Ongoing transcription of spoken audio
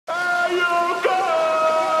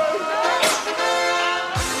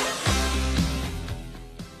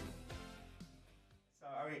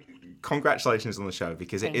congratulations on the show,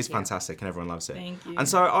 because it is you. fantastic and everyone loves it. Thank you. And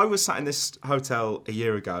so I was sat in this hotel a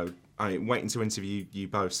year ago, waiting to interview you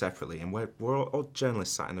both separately, and we're all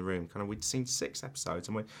journalists sat in the room. Kind of, we'd seen 6 episodes,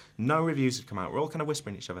 and no reviews had come out. We're all kind of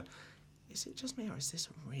whispering to each other, is it just me, or is this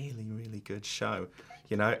a really, really good show?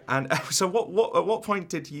 You know? And so at what point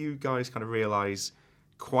did you guys kind of realise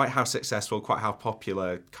quite how successful, quite how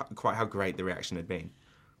popular, quite how great the reaction had been?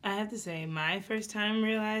 I have to say, my first time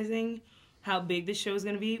realizing how big the show was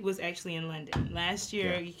going to be was actually in London. Last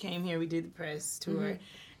year, you came here, we did the press tour,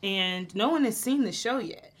 and no one has seen the show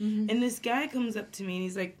yet. And this guy comes up to me, and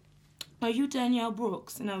he's like, are you Danielle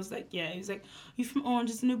Brooks? And I was like, yeah. He was like, you from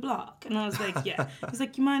Orange is the New Block? And I was like, yeah. He's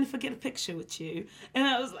like, you mind if I get a picture with you? And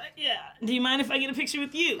I was like, yeah. Do you mind if I get a picture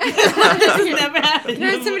with you? This has never happened. Can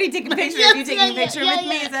I have somebody take a picture of you taking a picture with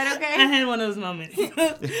me? Is that okay? I had one of those moments.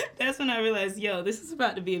 That's when I realized, yo, this is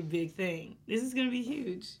about to be a big thing. This is going to be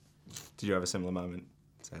huge. Did you have a similar moment,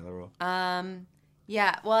 Taylor? Or?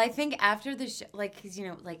 Yeah, well, I think after the show, because,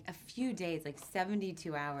 a few days,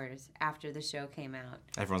 72 hours after the show came out.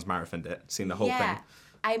 Everyone's marathoned it, seen the whole thing. Yeah,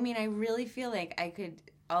 I mean, I really feel like I could,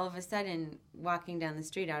 all of a sudden, walking down the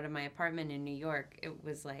street out of my apartment in New York, it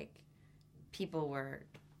was like people were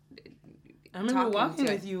I remember walking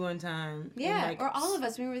with you one time. Yeah, or all of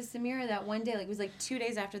us. We were with Samira that one day. It was 2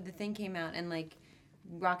 days after the thing came out, and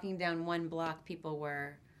walking down one block, people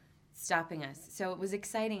were stopping us. So it was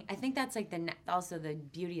exciting. I think that's also the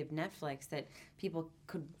beauty of Netflix, that people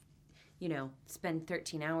could, spend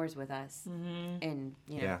 13 hours with us. And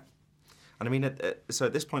Yeah. And I mean, so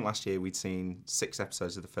at this point last year, we'd seen 6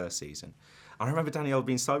 episodes of the first season. I remember Danielle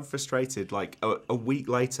being so frustrated, a week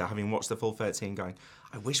later, having watched the full 13, going,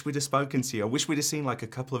 I wish we'd have spoken to you. I wish we'd have seen a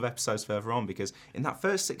couple of episodes further on, because in that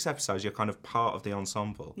first 6 episodes, you're kind of part of the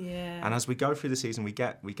ensemble. Yeah. And as we go through the season, we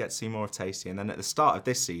get to see more of Taystee, and then at the start of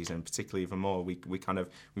this season, particularly even more, we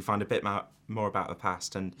find a bit more about the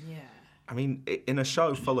past. And I mean, in a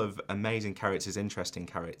show full of amazing characters, interesting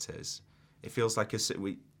characters, it feels like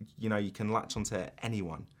you can latch onto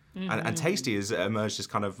anyone. And Taystee has emerged as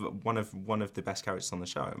kind of one of the best characters on the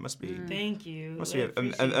show. It must be. Thank you. Must be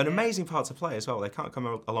an amazing part to play as well. They can't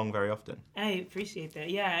come along very often. I appreciate that.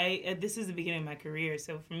 Yeah, this is the beginning of my career,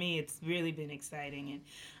 so for me, it's really been exciting,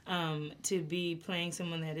 and to be playing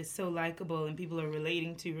someone that is so likable and people are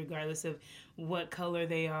relating to, regardless of what color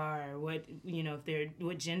they are, what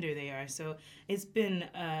gender they are. So it's been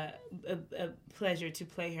a pleasure to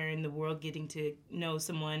play her in the world, getting to know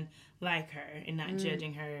someone like her and not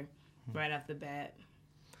judging her right off the bat.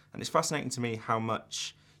 And it's fascinating to me how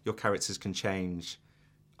much your characters can change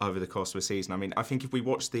over the course of a season. I mean, I think if we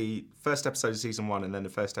watch the first episode of season 1 and then the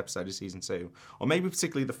first episode of season 2, or maybe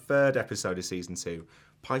particularly the 3rd episode of season 2,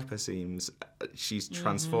 Piper seems she's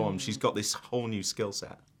transformed. She's got this whole new skill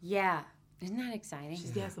set. Yeah. Isn't that exciting? She's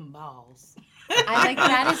got some balls.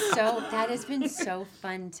 That has been so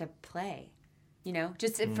fun to play.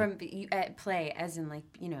 Just from play, as in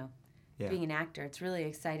being an actor. It's really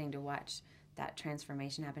exciting to watch that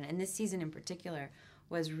transformation happen. And this season in particular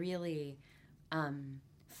was really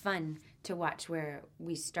fun to watch, where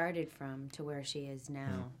we started from to where she is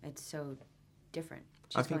now. It's so different.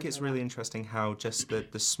 I think it's really interesting how just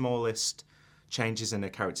the smallest changes in a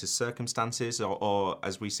character's circumstances, or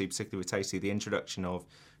as we see particularly with Taystee, the introduction of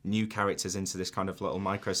new characters into this kind of little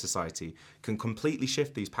micro-society can completely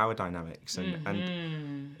shift these power dynamics.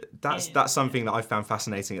 And that's something that I found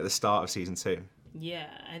fascinating at the start of season 2. Yeah,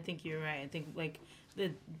 I think you're right. I think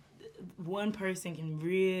the one person can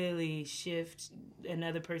really shift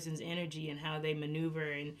another person's energy and how they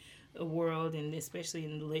maneuver in a world, and especially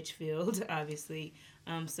in the Litchfield, obviously.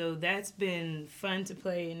 So that's been fun to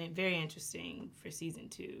play and very interesting for season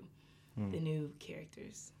 2, the new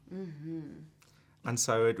characters. And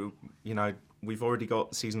so, we've already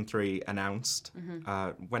got season 3 announced.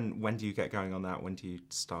 When do you get going on that? When do you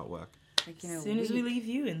start work? As soon as we leave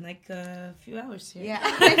you in a few hours here.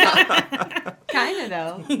 Yeah. Kind of,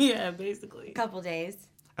 though. Yeah, basically. A couple days.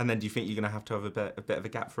 And then do you think you're going to have a bit of a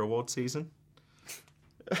gap for award season?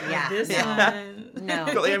 Yeah. This one. No.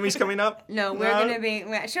 Got the Emmys coming up? No, we're going to be...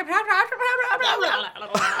 We don't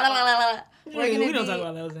talk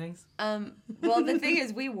about those things. Well, the thing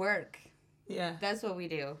is, we work. Yeah. That's what we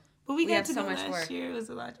do. But we got have to so go much last work. year. It was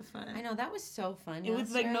a lot of fun. I know, that was so fun. It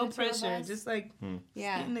was no pressure. Just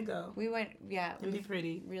getting to go. We went, and be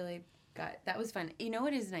pretty. Really that was fun. You know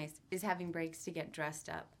what is nice? Is having breaks to get dressed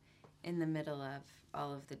up in the middle of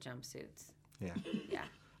all of the jumpsuits. Yeah. Yeah.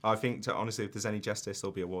 I think, honestly, if there's any justice,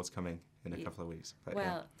 there'll be awards coming in a couple of weeks. But,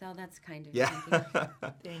 that's kind of... Yeah.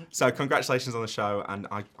 Thank you. So congratulations on the show, and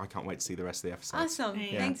I can't wait to see the rest of the episodes. Awesome.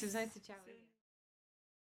 Thanks. It was nice to chat with you.